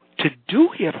mean, to do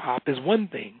hip hop is one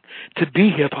thing. To be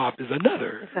hip hop is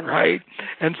another, right?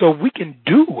 And so we can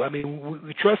do. I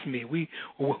mean, trust me. We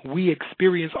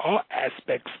experience all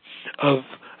aspects of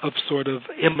sort of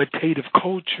imitative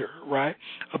culture, right?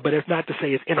 But it's not to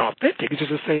say it's inauthentic. It's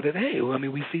just to say that, hey, I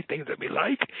mean, we see things that we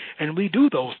like and we do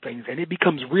those things, and it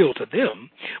becomes real to them.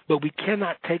 But we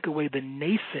cannot take away the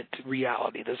nascent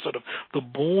reality, the sort of the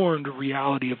born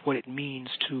reality of what it means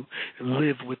to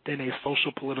live within a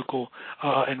social, political,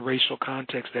 and racial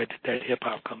context that hip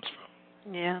hop comes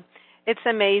from. Yeah, it's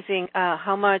amazing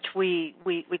how much we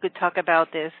could talk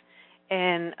about this,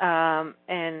 and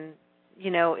you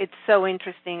know, it's so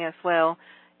interesting as well.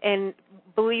 And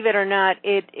believe it or not,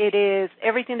 it is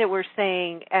everything that we're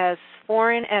saying, as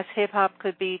foreign as hip hop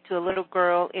could be to a little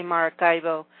girl in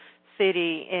Maracaibo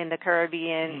City in the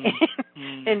Caribbean,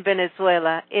 in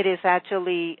Venezuela. It is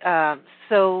actually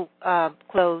so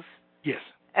close. Yes.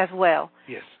 As well.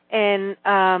 Yes. And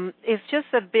it's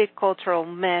just a big cultural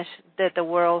mesh that the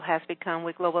world has become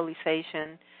with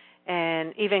globalization,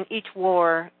 and even each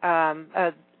war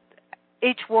that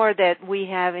we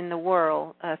have in the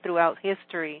world throughout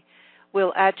history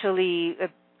will actually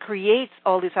create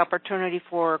all this opportunity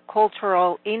for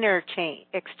cultural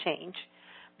exchange,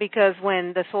 because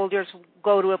when the soldiers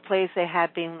go to a place they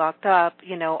have been locked up,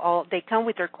 you know, they come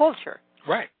with their culture.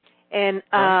 Right. And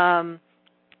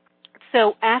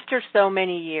so after so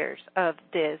many years of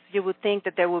this, you would think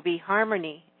that there would be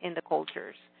harmony in the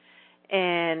cultures,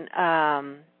 and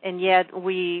yet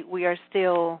we are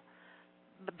still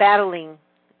battling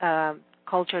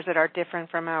cultures that are different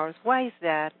from ours. Why is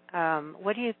that?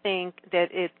 What do you think that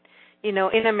it? You know,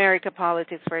 in America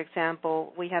politics, for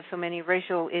example, we have so many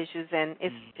racial issues, and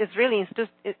it's really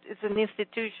it's an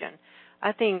institution.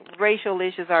 I think racial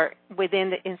issues are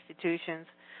within the institutions.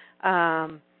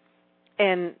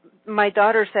 And my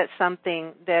daughter said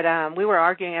something that we were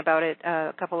arguing about it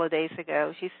a couple of days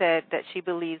ago. She said that she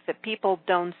believes that people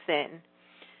don't sin.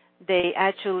 They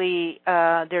actually,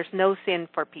 there's no sin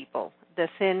for people. The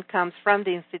sin comes from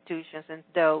the institutions, and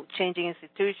though changing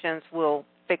institutions will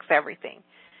fix everything.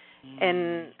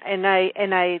 And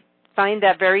I find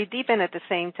that very deep and at the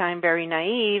same time very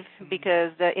naive,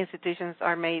 because the institutions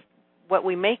are made what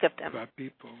we make of them. By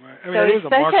people, right? I mean, so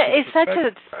it's such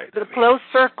a closed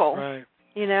circle, right?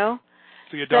 You know.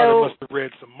 So your daughter must have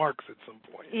read some Marx at some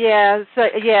point. Yeah.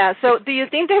 So do you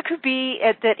think there could be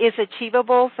that is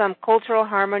achievable some cultural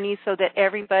harmony so that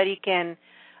everybody can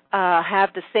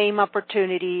have the same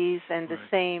opportunities and the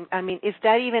same? I mean, is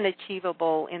that even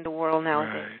achievable in the world now?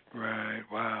 Right.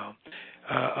 Wow.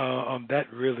 That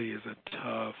really is a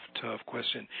tough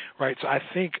question, right? So I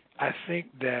think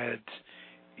that,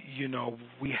 you know,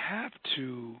 we have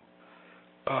to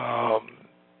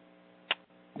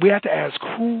ask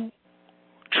who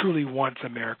truly wants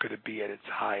America to be at its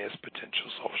highest potential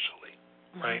socially,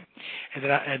 right?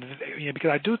 And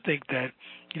because I do think that,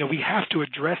 you know, we have to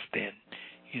address then,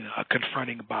 you know,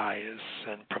 confronting bias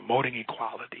and promoting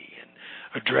equality and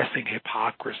addressing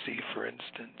hypocrisy, for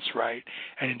instance, right?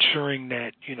 And ensuring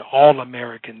that, you know, all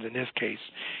Americans in this case,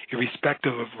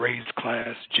 irrespective of race,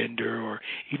 class, gender, or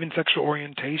even sexual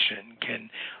orientation, can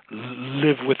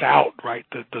live without, right,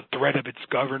 the threat of its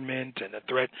government and the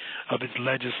threat of its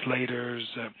legislators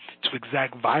to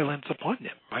exact violence upon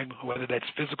them, right? Whether that's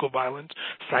physical violence,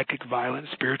 psychic violence,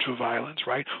 spiritual violence,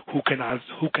 right? Who can I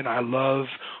love?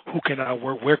 Who can I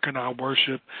work? Where can I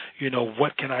worship? You know,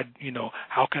 what can I, you know,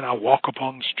 how can I walk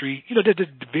upon the street? You know, the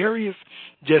various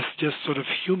just sort of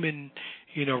human,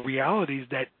 you know, realities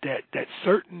that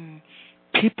certain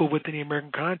people within the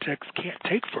American context can't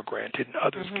take for granted and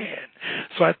others can.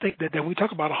 So I think that when we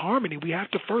talk about harmony, we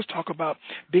have to first talk about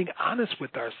being honest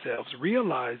with ourselves,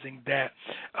 realizing that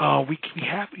we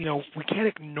can't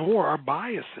ignore our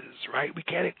biases, right? We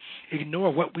can't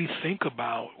ignore what we think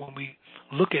about when we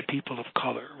look at people of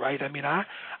color, right? I mean, I'm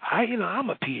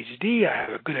a PhD, I have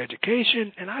a good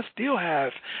education, and I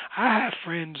have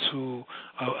friends who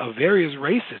of various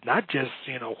races, not just,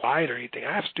 white or anything.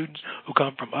 I have students who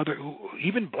come from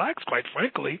even blacks, quite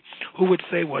frankly, who would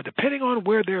say, well, depending on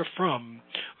where they're from,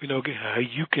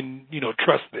 you can,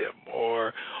 trust them.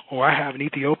 Or I have an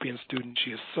Ethiopian student,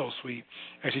 she is so sweet,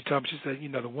 and she told me, she said,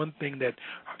 the one thing that,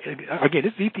 again,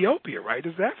 this is Ethiopia, right?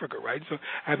 This is Africa, right? So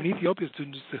I have an Ethiopian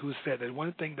student who said that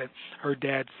one thing that her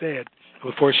dad said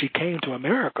before she came to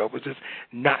America was just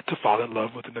not to fall in love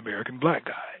with an American black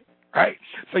guy. Right?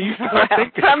 So you start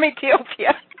thinking from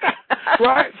Ethiopia.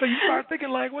 Right? So you start thinking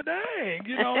like, well, dang,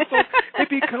 so it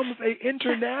becomes an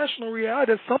international reality.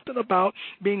 There's something about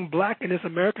being black in this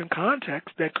American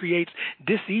context that creates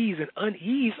dis-ease and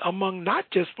unease among not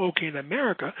just folk in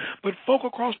America, but folk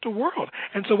across the world.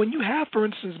 And so when you have, for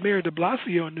instance, Mayor de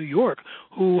Blasio in New York,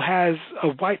 who has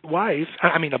a black wife,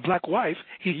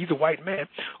 he's a white man,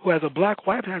 who has a black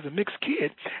wife and has a mixed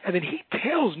kid, and then he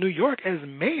tells New York as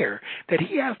mayor that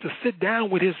he has to sit down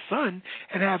with his son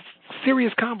and have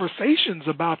serious conversations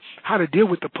about how to deal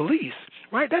with the police.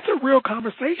 Right, that's a real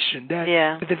conversation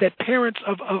that parents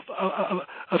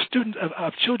of students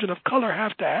of children of color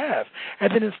have to have.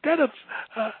 And then instead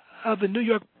of the New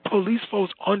York police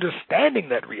folks understanding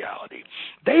that reality,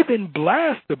 they then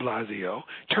blast de Blasio,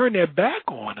 turn their back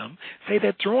on him, say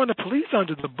they're throwing the police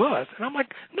under the bus. And I'm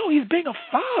like, no, he's being a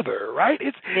father, right?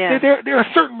 There are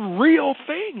certain real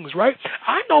things, right?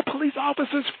 I know police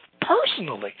officers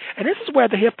personally, and this is where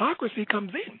the hypocrisy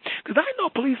comes in, because I know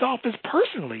police officers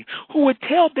personally who would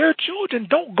tell their children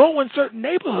don't go in certain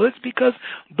neighborhoods because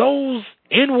those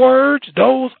N-words,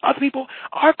 those other people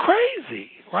are crazy,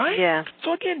 right? Yeah.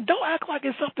 So again, don't act like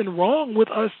there's something wrong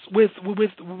with us, with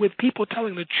people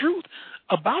telling the truth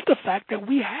about the fact that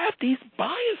we have these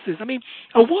biases. I mean,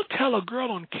 we'll tell a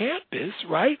girl on campus,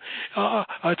 right,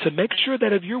 to make sure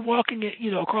that if you're walking,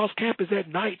 across campus at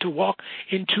night, to walk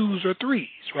in 2s or 3s,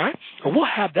 right? Or we'll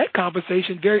have that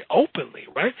conversation very openly,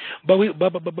 right? But we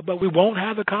won't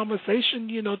have a conversation,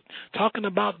 talking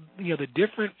about the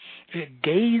different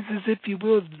gazes, if you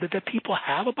will, that people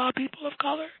have about people of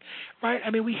color, right? I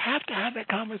mean, we have to have that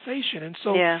conversation, and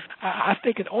so I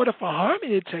think in order for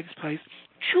harmony to take place,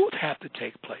 truth have to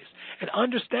take place, and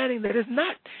understanding that it's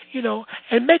not,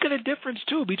 and making a difference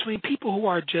too between people who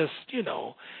are just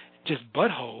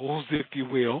buttholes, if you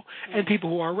will, and people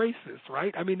who are racist,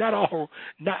 right? I mean,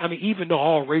 even though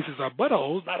all races are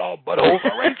buttholes, not all buttholes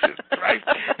are racist, right?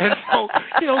 And so,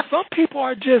 some people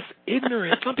are just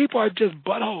ignorant. Some people are just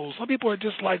buttholes. Some people are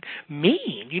just like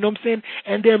mean, you know what I'm saying?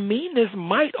 And their meanness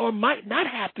might or might not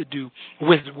have to do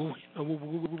with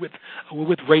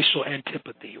racial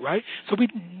antipathy, right? So we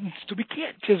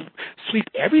can't just sweep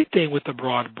everything with a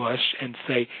broad brush and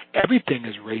say everything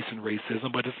is race and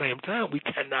racism, but at the same time, we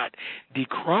cannot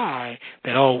decry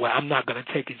that, I'm not going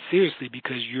to take it seriously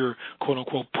because you're, quote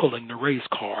unquote, pulling the race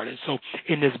card. And so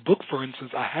in this book, for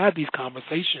instance, I have these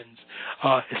conversations,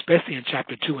 especially in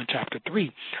chapter 2 and chapter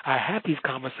 3, I have these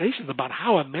conversations about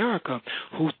how America,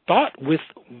 who thought with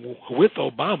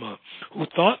Obama, who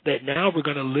thought that now we're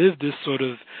going to live this sort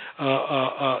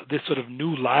of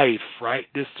new life, right?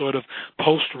 This sort of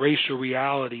post-racial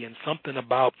reality, and something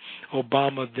about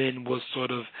Obama then was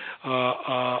sort of,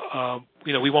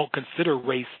 we won't consider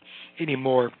race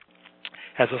anymore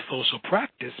as a social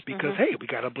practice because, hey, we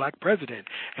got a black president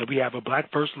and we have a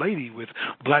black first lady with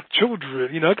black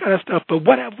children, that kind of stuff. But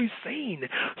what have we seen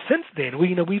since then?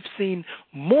 We've seen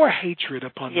more hatred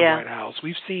upon the White House.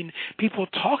 We've seen people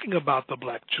talking about the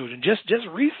black children just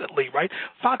recently, right?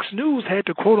 Fox News had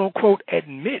to, quote unquote,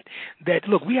 admit that,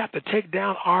 look, we have to take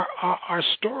down our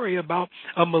story about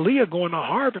Malia going to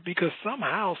Harvard because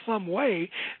somehow, some way,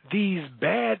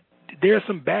 there are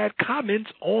some bad comments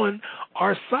on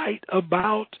our site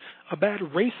about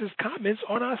racist comments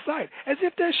on our site, as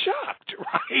if they're shocked,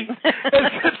 right?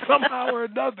 As if somehow or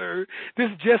another this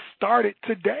just started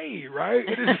today, right?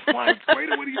 It is like, wait,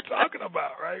 what are you talking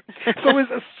about, right?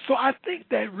 So I think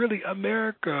that really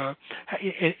America,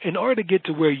 in order to get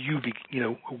to where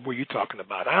where you're talking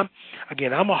about, I'm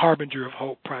a harbinger of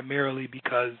hope primarily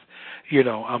because,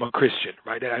 I'm a Christian,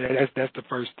 right? That's the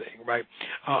first thing, right?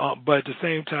 But at the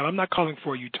same time, I'm not calling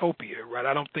for a utopia, right?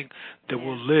 I don't think that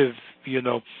we'll live,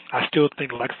 I I still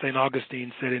think, like St.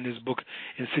 Augustine said in his book,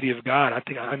 in City of God,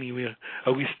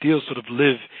 we still sort of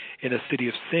live in a city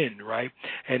of sin, right?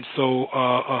 And so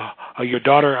your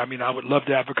daughter, I would love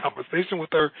to have a conversation with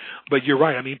her, but you're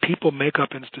right. People make up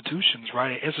institutions,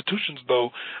 right? And institutions,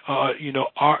 though,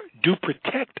 do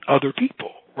protect other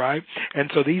people. Right?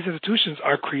 And so these institutions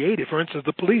are created. For instance,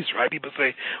 the police, right? People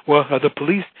say, well,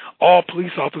 all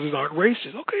police officers aren't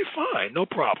racist. Okay, fine, no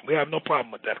problem. We have no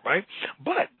problem with that, right?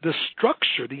 But the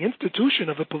structure, the institution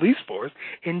of the police force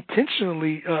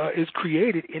intentionally is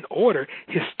created in order,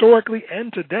 historically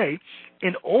and today,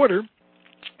 in order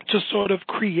to sort of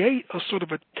create a sort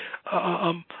of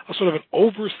an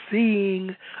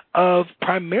overseeing of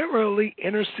primarily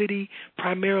inner city,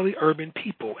 primarily urban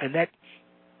people, and that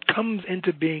comes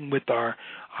into being with our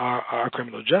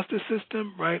criminal justice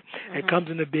system, right? Mm-hmm. It comes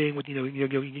into being with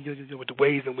with the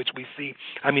ways in which we see.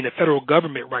 The federal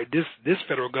government, right? This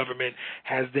federal government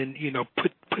has then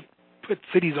put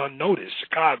cities on notice: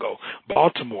 Chicago,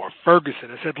 Baltimore, Ferguson,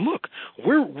 and said, look,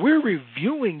 we're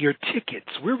reviewing your tickets.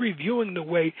 We're reviewing the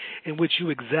way in which you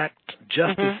exact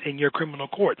justice in your criminal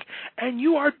courts. And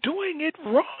you are doing it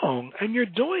wrong. And you're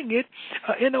doing it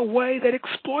in a way that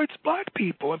exploits black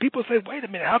people. And people say, wait a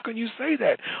minute, how can you say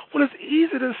that? Well, it's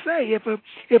easy to say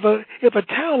if a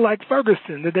town like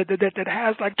Ferguson that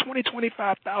has like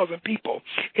 25,000 people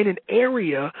in an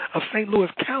area of St.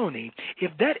 Louis County,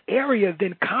 if that area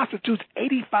then constitutes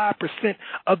 85%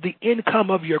 of the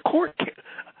income of your court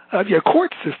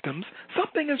systems,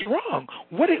 something is wrong.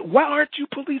 Why aren't you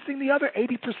policing the other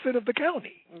 80% of the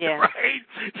county? Yeah. Right?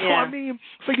 Yeah.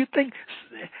 So you think,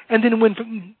 and then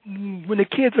when the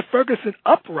kids of Ferguson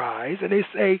uprise and they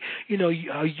say,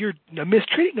 you're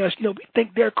mistreating us, we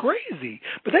think they're crazy.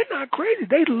 But they're not crazy.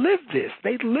 They live this.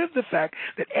 They live the fact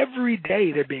that every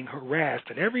day they're being harassed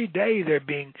and every day they're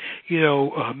being,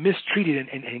 mistreated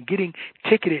and getting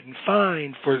ticketed and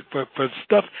fined for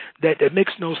stuff that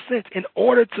makes no sense in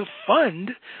order to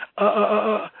fund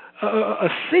a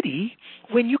city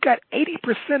when you got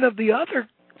 80% of the other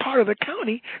part of the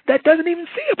county that doesn't even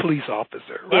see a police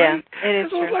officer, right? Yeah, it is.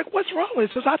 And so it's like, what's wrong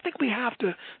with this? So I think we have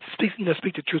to speak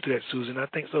the truth to that, Susan. I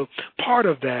think so. Part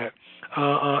of that,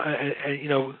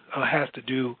 has to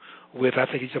do with, I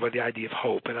think you said about the idea of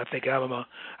hope, and I think I'm a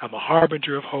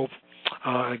harbinger of hope.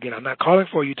 Again, I'm not calling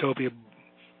for utopia,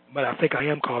 but I think I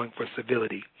am calling for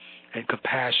civility and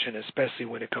compassion, especially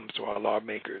when it comes to our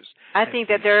lawmakers. I think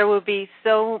that there will be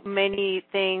so many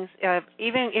things,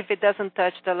 even if it doesn't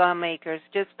touch the lawmakers,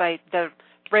 just by the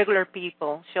regular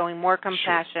people showing more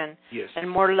compassion and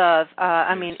more love.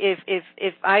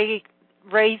 If I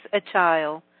raise a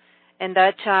child, and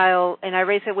I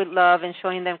raise it with love and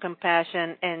showing them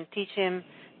compassion and teach him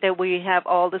that we have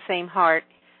all the same heart,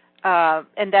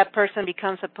 and that person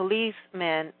becomes a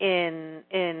policeman in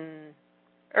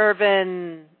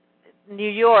urban New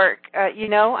York,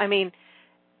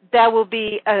 that will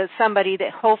be somebody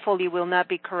that hopefully will not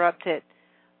be corrupted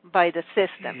by the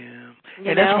system. Yeah.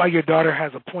 And that's why your daughter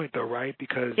has a point, though, right?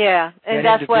 Because and that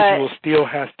that's individual still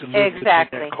has to live within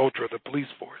exactly that culture of the police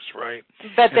force, right?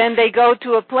 But then they go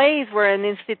to a place where an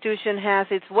institution has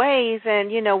its ways, and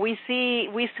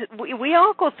we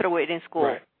all go through it in school.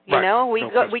 Right.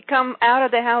 We come out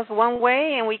of the house one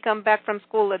way, and we come back from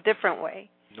school a different way.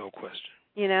 No question.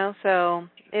 So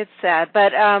it's sad.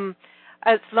 But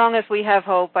as long as we have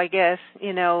hope, I guess,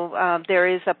 there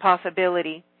is a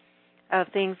possibility of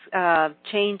things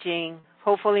changing,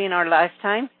 hopefully in our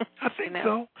lifetime. I think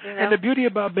so. And the beauty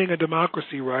about being a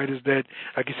democracy, right, is that,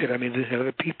 like you said,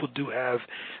 the people do have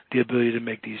the ability to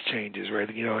make these changes, right?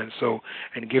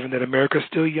 And given that America's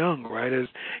still young, right, as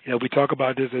we talk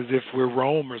about this as if we're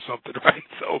Rome or something, right?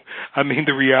 So,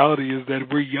 the reality is that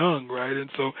we're young, right? And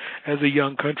so, as a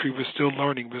young country, we're still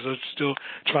learning. We're still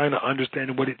trying to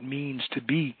understand what it means to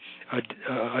be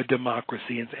a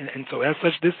democracy. And so, as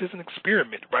such, this is an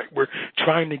experiment, right? We're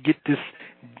trying to get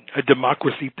a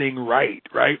democracy thing right?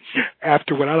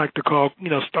 After what I like to call,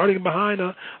 starting behind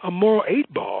a moral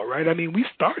 8-ball, right? We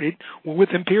started with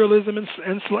imperialism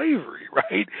and slavery,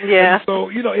 right? Yeah. And so,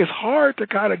 it's hard to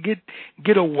kind of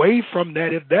get away from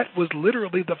that if that was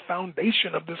literally the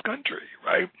foundation of this country,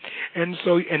 right? And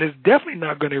so, and it's definitely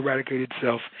not going to eradicate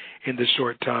itself in the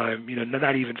short time,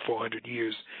 not even 400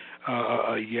 years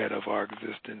yet of our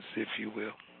existence, if you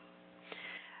will.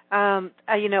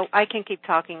 I can keep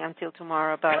talking until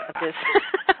tomorrow about this.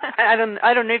 I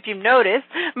don't know if you've noticed,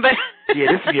 but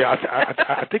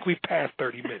I think we passed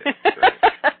 30 minutes. Right?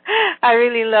 I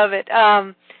really love it.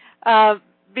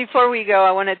 Before we go,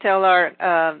 I want to tell our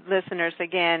listeners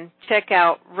again, check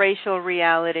out Racial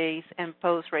Realities and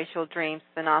Post-Racial Dreams.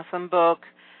 It's an awesome book.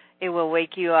 It will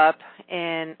wake you up,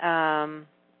 and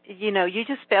you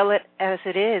just spell it as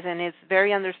it is, and it's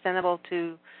very understandable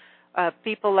to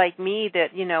people like me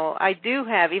that, I do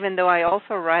have, even though I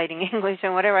also write in English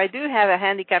and whatever, I do have a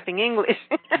handicap in English.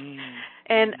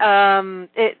 And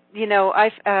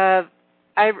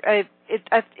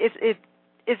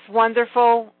it's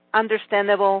wonderful,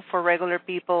 understandable for regular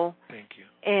people. Thank you.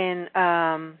 And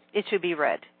it should be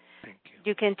read. Thank you.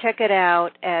 You can check it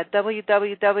out at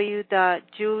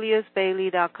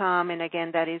www.juliusbailey.com, and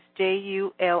again, that is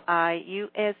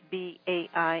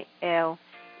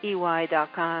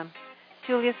JuliusBailey.com.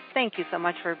 Julius, thank you so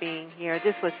much for being here.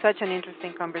 This was such an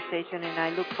interesting conversation, and I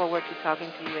look forward to talking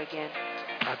to you again.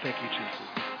 I thank you too,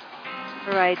 Susan.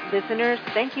 All right, listeners,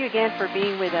 thank you again for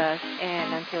being with us,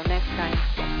 and until next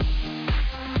time.